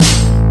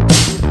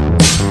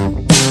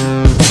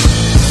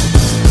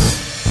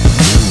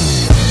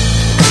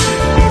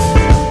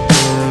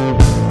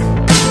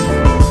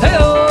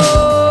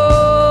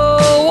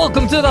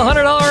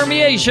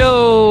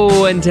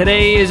and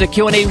today is a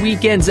Q&A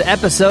Weekends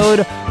episode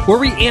where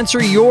we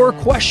answer your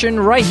question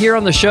right here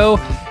on the show.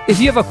 If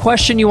you have a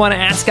question you want to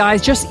ask,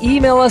 guys, just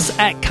email us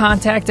at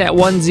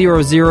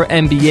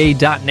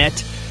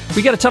contact@100mba.net.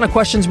 We got a ton of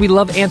questions. We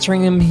love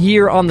answering them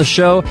here on the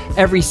show.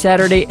 Every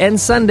Saturday and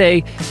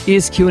Sunday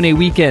is Q&A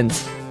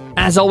Weekends.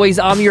 As always,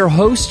 I'm your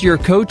host, your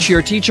coach,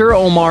 your teacher,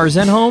 Omar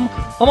Zenhom.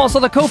 I'm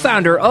also the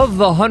co-founder of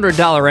the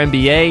 $100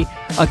 MBA,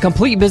 a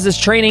complete business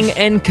training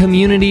and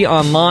community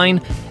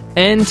online.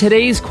 And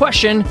today's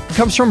question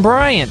comes from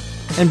Brian.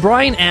 And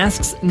Brian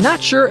asks,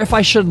 not sure if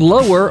I should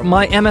lower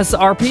my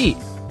MSRP.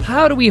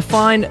 How do we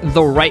find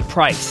the right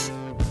price?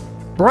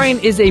 Brian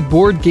is a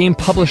board game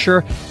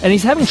publisher, and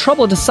he's having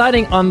trouble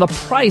deciding on the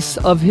price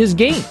of his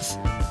games.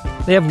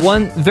 They have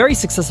one very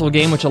successful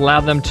game which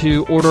allowed them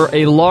to order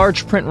a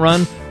large print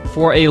run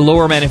for a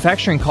lower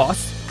manufacturing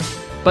cost.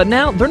 But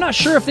now they're not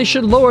sure if they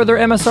should lower their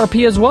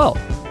MSRP as well,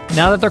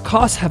 now that their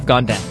costs have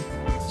gone down.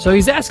 So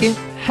he's asking,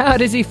 how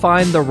does he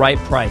find the right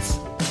price?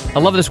 I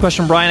love this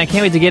question, Brian. I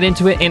can't wait to get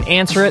into it and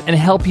answer it and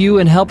help you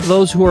and help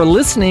those who are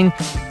listening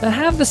that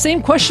have the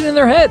same question in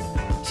their head.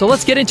 So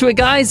let's get into it,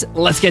 guys.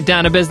 Let's get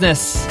down to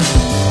business.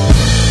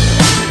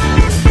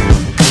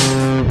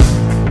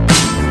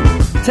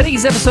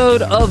 Today's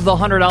episode of the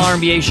 $100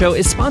 MBA Show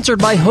is sponsored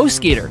by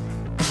HostGator.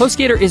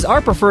 HostGator is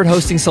our preferred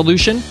hosting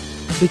solution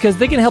because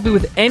they can help you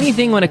with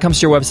anything when it comes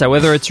to your website,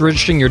 whether it's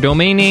registering your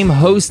domain name,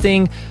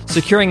 hosting,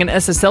 securing an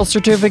SSL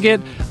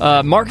certificate,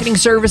 marketing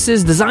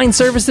services, design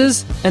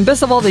services, and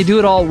best of all, they do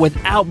it all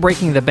without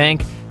breaking the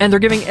bank. And they're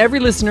giving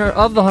every listener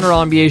of the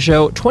 $100 MBA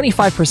Show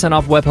 25%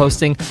 off web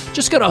hosting.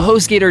 Just go to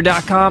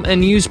HostGator.com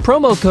and use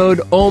promo code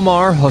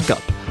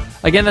OMARHookup.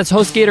 Again, that's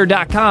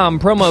HostGator.com,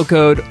 promo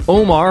code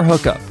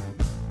OMARHookup.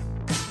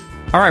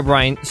 All right,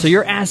 Brian, so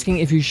you're asking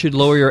if you should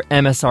lower your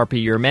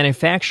MSRP, your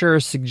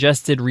manufacturer's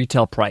suggested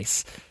retail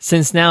price,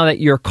 since now that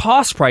your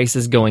cost price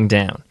is going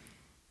down.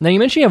 Now, you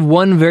mentioned you have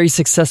one very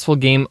successful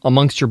game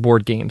amongst your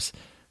board games,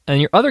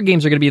 and your other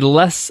games are going to be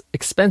less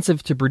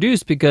expensive to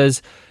produce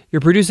because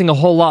you're producing a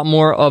whole lot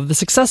more of the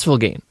successful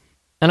game.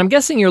 And I'm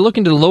guessing you're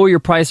looking to lower your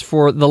price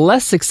for the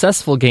less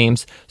successful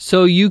games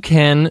so you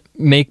can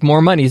make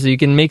more money, so you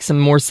can make some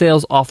more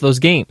sales off those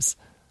games.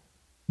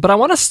 But I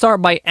want to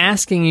start by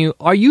asking you,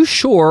 are you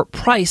sure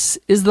price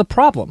is the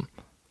problem?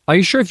 Are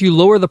you sure if you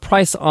lower the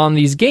price on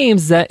these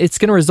games that it's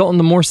going to result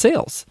in more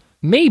sales?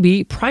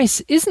 Maybe price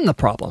isn't the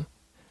problem.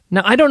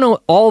 Now, I don't know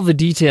all the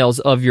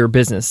details of your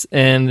business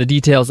and the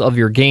details of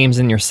your games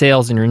and your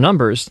sales and your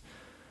numbers,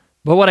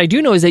 but what I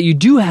do know is that you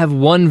do have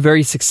one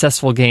very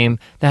successful game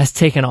that has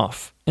taken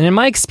off. And in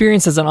my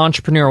experience as an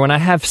entrepreneur, when I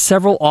have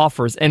several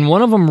offers and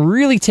one of them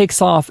really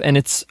takes off and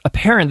it's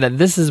apparent that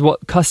this is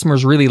what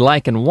customers really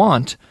like and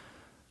want,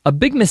 a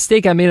big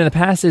mistake I made in the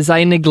past is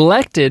I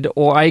neglected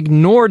or I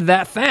ignored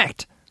that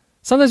fact.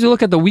 Sometimes we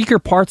look at the weaker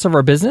parts of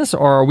our business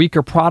or our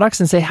weaker products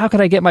and say, how could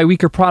I get my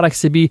weaker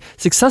products to be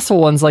successful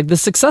ones like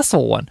this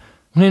successful one?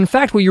 When in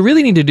fact, what you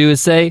really need to do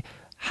is say,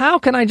 how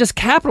can I just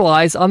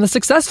capitalize on the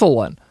successful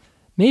one?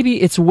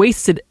 Maybe it's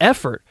wasted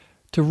effort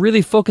to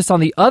really focus on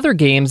the other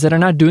games that are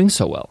not doing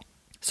so well.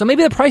 So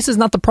maybe the price is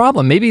not the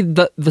problem. Maybe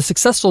the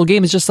successful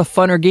game is just a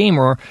funner game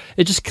or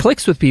it just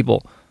clicks with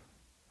people.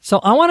 So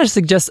I want to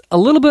suggest a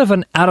little bit of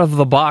an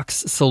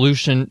out-of-the-box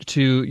solution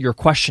to your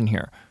question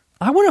here.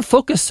 I want to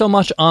focus so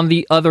much on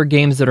the other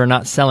games that are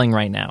not selling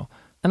right now.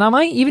 And I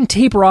might even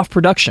taper off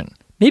production.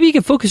 Maybe you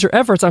can focus your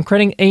efforts on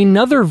creating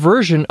another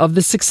version of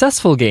the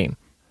successful game.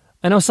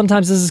 I know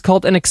sometimes this is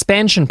called an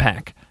expansion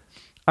pack.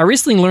 I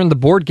recently learned the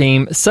board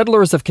game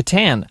Settlers of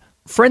Catan.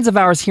 Friends of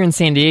ours here in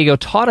San Diego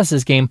taught us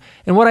this game,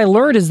 and what I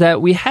learned is that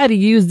we had to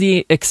use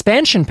the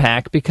expansion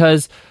pack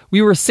because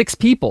we were 6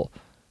 people.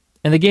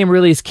 And the game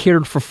really is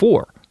catered for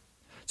 4.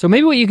 So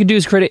maybe what you could do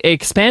is create an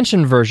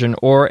expansion version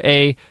or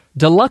a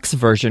deluxe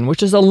version,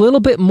 which is a little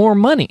bit more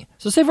money.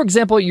 So say, for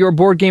example, your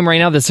board game right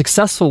now, the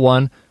successful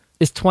one,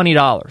 is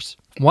 $20.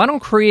 Why don't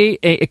create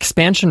an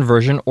expansion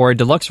version or a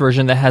deluxe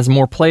version that has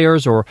more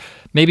players or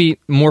maybe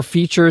more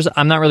features?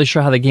 I'm not really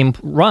sure how the game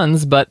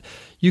runs, but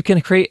you can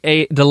create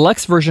a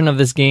deluxe version of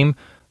this game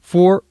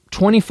for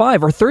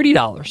 $25 or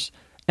 $30.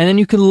 And then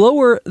you can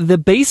lower the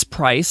base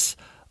price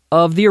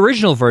of the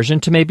original version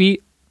to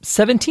maybe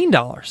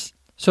 $17.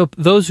 So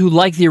those who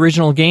like the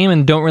original game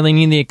and don't really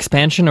need the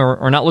expansion or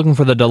are not looking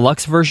for the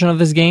deluxe version of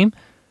this game,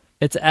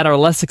 it's at a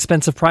less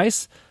expensive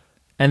price.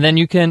 And then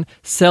you can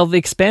sell the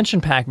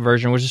expansion pack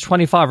version, which is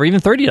 $25 or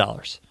even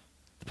 $30.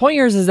 The point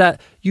here is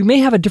that you may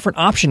have a different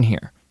option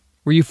here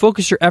where you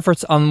focus your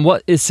efforts on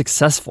what is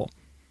successful.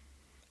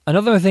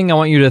 Another thing I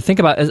want you to think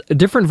about is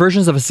different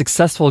versions of a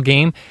successful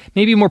game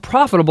may be more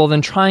profitable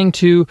than trying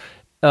to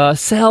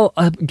sell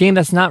a game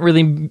that's not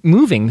really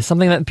moving,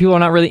 something that people are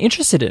not really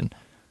interested in.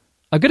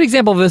 A good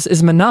example of this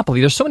is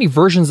Monopoly. There's so many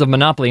versions of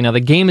Monopoly. Now, the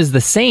game is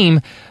the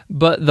same,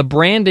 but the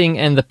branding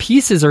and the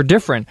pieces are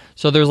different.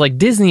 So there's like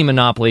Disney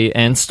Monopoly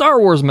and Star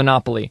Wars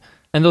Monopoly.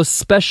 And those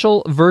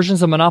special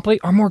versions of Monopoly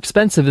are more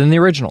expensive than the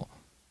original.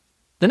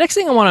 The next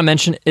thing I want to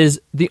mention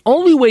is the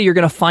only way you're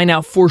going to find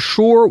out for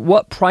sure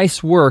what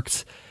price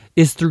works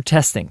is through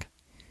testing.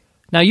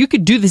 Now, you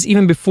could do this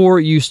even before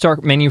you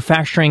start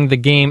manufacturing the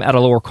game at a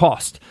lower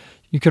cost.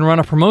 You can run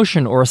a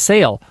promotion or a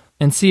sale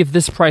and see if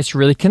this price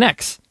really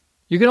connects.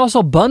 You can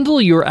also bundle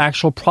your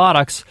actual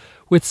products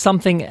with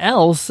something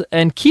else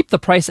and keep the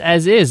price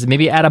as is,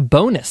 maybe add a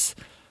bonus,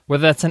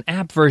 whether that's an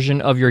app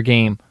version of your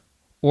game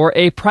or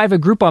a private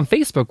group on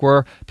Facebook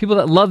where people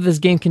that love this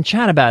game can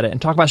chat about it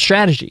and talk about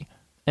strategy.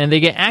 And they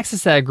get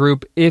access to that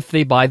group if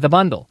they buy the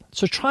bundle.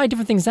 So try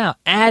different things out.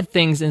 Add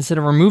things instead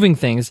of removing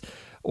things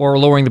or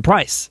lowering the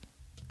price.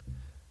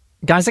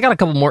 Guys, I got a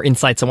couple more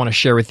insights I want to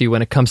share with you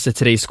when it comes to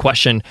today's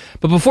question.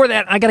 But before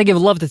that, I got to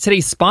give love to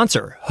today's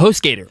sponsor,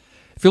 HostGator.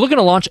 If you're looking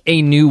to launch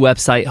a new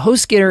website,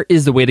 HostGator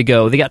is the way to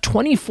go. They got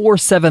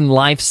 24/7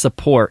 live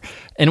support.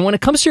 And when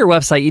it comes to your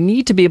website, you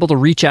need to be able to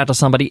reach out to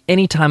somebody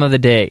any time of the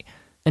day.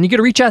 And you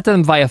can reach out to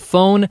them via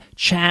phone,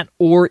 chat,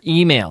 or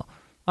email.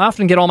 I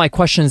often get all my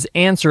questions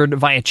answered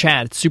via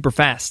chat. It's super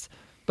fast.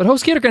 But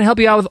HostGator can help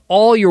you out with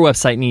all your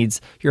website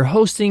needs. Your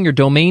hosting, your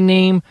domain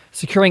name,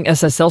 securing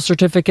SSL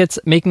certificates,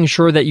 making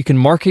sure that you can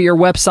market your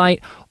website,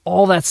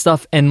 all that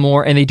stuff and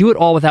more. And they do it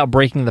all without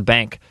breaking the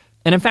bank.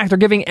 And in fact, they're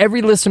giving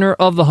every listener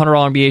of the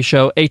 $100 MBA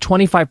show a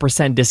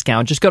 25%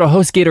 discount. Just go to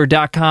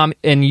HostGator.com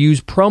and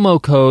use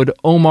promo code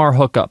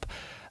OmarHookup.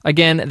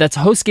 Again, that's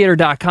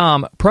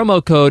HostGator.com,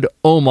 promo code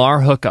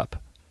OmarHookup.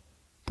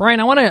 Brian,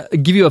 I want to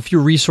give you a few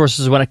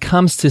resources when it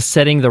comes to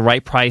setting the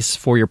right price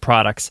for your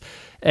products.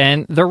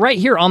 And they're right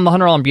here on the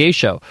 $100 MBA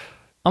show.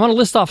 I'm going to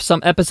list off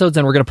some episodes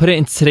and we're going to put it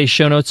into today's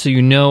show notes so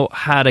you know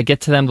how to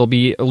get to them. There'll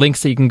be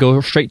links that you can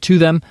go straight to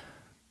them.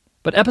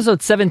 But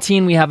episode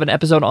 17, we have an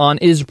episode on,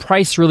 is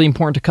price really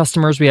important to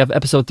customers? We have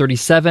episode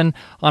 37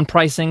 on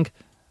pricing,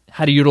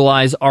 how to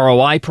utilize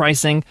ROI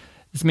pricing.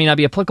 This may not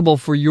be applicable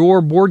for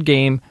your board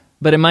game,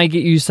 but it might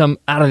get you some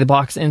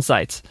out-of-the-box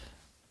insights.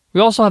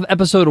 We also have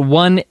episode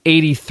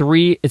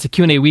 183. It's a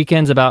Q&A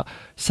Weekends about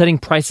setting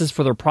prices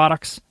for their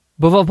products.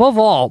 But above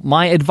all,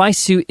 my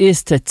advice to you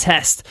is to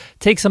test.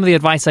 Take some of the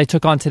advice I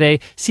took on today,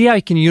 see how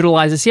you can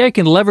utilize it, see how you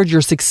can leverage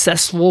your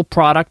successful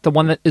product, the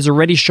one that is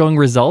already showing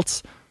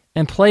results,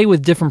 and play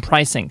with different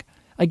pricing.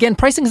 Again,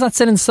 pricing is not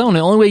set in stone.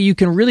 The only way you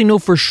can really know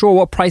for sure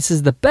what price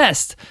is the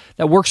best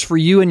that works for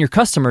you and your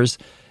customers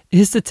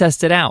is to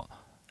test it out.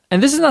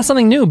 And this is not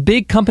something new.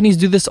 Big companies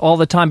do this all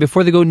the time.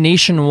 Before they go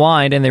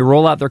nationwide and they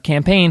roll out their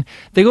campaign,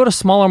 they go to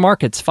smaller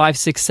markets, 5,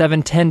 6,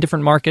 7, 10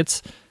 different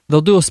markets.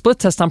 They'll do a split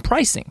test on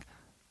pricing.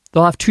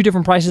 They'll have 2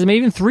 different prices, maybe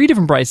even 3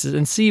 different prices,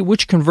 and see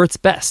which converts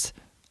best.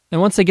 And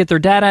once they get their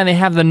data and they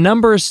have the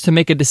numbers to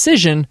make a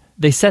decision,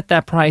 they set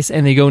that price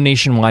and they go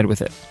nationwide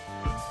with it.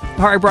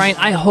 All right, Brian,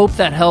 I hope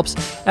that helps.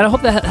 And I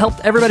hope that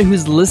helped everybody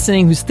who's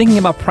listening, who's thinking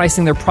about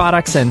pricing their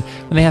products, and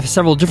when they have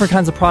several different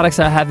kinds of products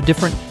that have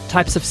different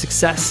types of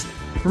success.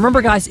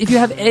 Remember, guys, if you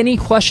have any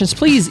questions,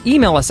 please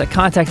email us at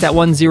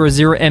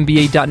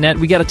contact@100mba.net.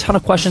 We get a ton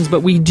of questions,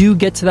 but we do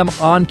get to them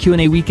on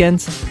Q&A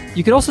Weekends.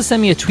 You can also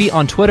send me a tweet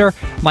on Twitter.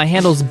 My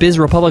handle is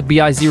BizRepublic,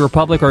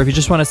 BIZRepublic, or if you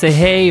just want to say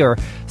hey or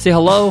say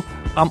hello,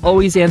 I'm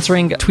always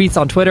answering tweets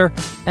on Twitter.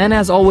 And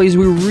as always,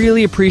 we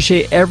really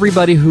appreciate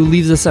everybody who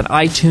leaves us an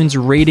iTunes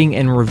rating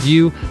and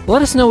review.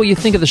 Let us know what you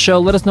think of the show.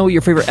 Let us know what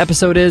your favorite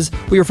episode is,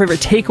 what your favorite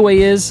takeaway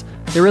is.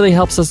 It really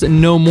helps us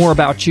know more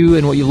about you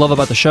and what you love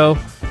about the show.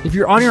 If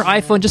you're on your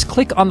iPhone, just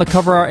click on the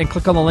cover art and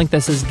click on the link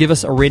that says give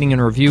us a rating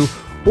and review.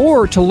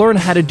 Or to learn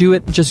how to do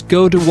it, just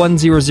go to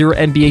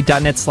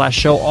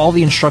 100mba.net/show. All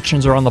the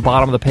instructions are on the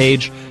bottom of the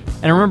page.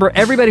 And remember,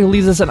 everybody who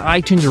leaves us an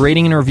iTunes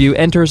rating and review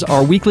enters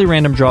our weekly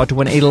random draw to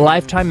win a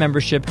lifetime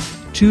membership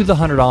to the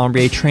 $100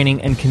 MBA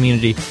training and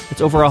community.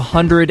 It's over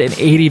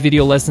 180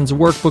 video lessons,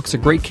 workbooks, a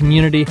great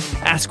community,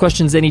 ask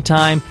questions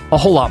anytime, a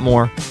whole lot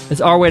more.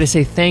 It's our way to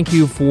say thank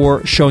you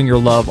for showing your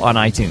love on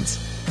iTunes.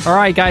 All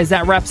right, guys,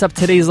 that wraps up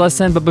today's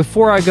lesson. But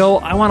before I go,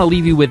 I want to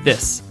leave you with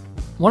this.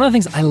 One of the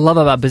things I love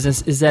about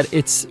business is that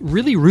it's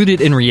really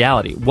rooted in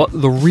reality, what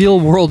the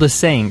real world is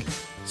saying.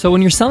 So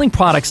when you're selling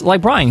products,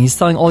 like Brian, he's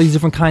selling all these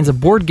different kinds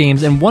of board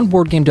games, and one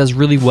board game does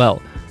really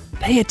well.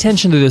 Pay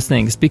attention to those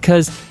things,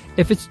 because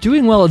if it's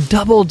doing well,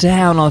 double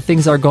down on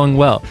things that are going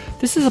well.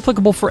 This is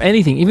applicable for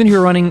anything, even if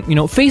you're running,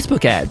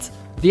 Facebook ads.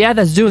 The ad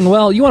that's doing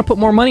well, you want to put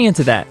more money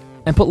into that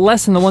and put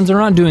less in the ones that are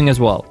not doing as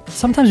well.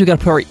 Sometimes we got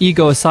to put our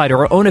ego aside or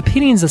our own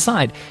opinions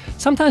aside.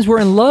 Sometimes we're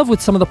in love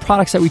with some of the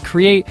products that we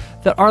create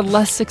that are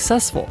less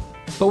successful.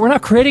 But we're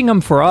not creating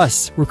them for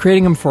us. We're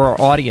creating them for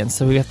our audience.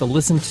 So we have to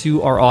listen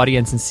to our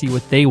audience and see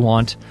what they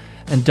want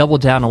and double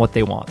down on what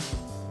they want.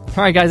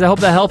 All right, guys, I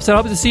hope that helps. I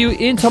hope to see you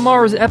in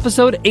tomorrow's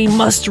episode, a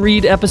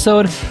must-read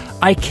episode.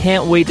 I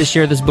can't wait to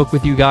share this book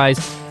with you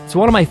guys. It's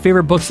one of my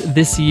favorite books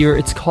this year.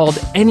 It's called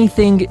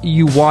Anything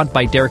You Want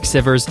by Derek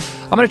Sivers.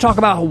 I'm going to talk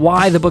about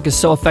why the book is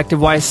so effective,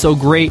 why it's so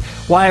great,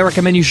 why I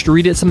recommend you should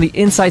read it, some of the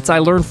insights I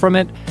learned from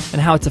it,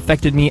 and how it's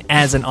affected me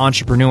as an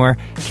entrepreneur.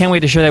 Can't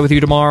wait to share that with you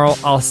tomorrow.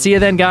 I'll see you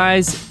then,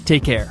 guys.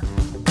 Take care.